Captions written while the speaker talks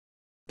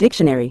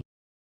Dictionary.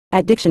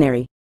 At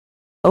dictionary.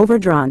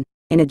 Overdrawn,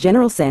 in a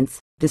general sense,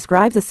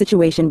 describes a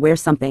situation where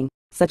something,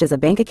 such as a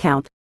bank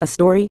account, a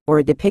story, or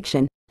a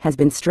depiction, has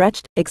been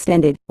stretched,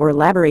 extended, or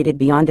elaborated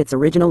beyond its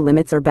original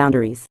limits or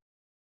boundaries.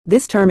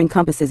 This term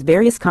encompasses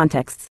various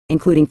contexts,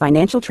 including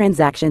financial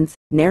transactions,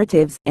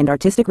 narratives, and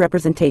artistic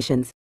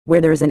representations, where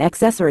there is an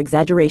excess or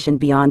exaggeration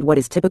beyond what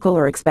is typical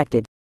or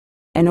expected.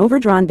 An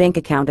overdrawn bank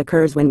account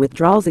occurs when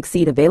withdrawals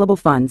exceed available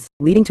funds,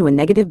 leading to a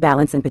negative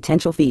balance and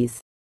potential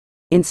fees.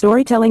 In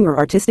storytelling or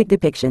artistic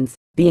depictions,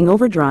 being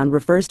overdrawn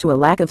refers to a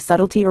lack of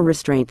subtlety or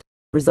restraint,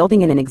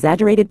 resulting in an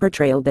exaggerated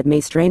portrayal that may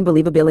strain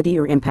believability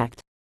or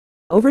impact.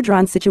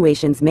 Overdrawn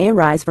situations may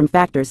arise from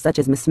factors such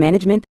as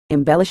mismanagement,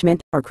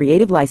 embellishment, or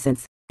creative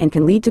license, and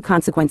can lead to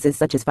consequences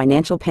such as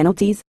financial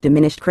penalties,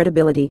 diminished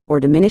credibility,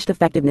 or diminished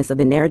effectiveness of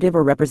the narrative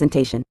or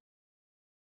representation.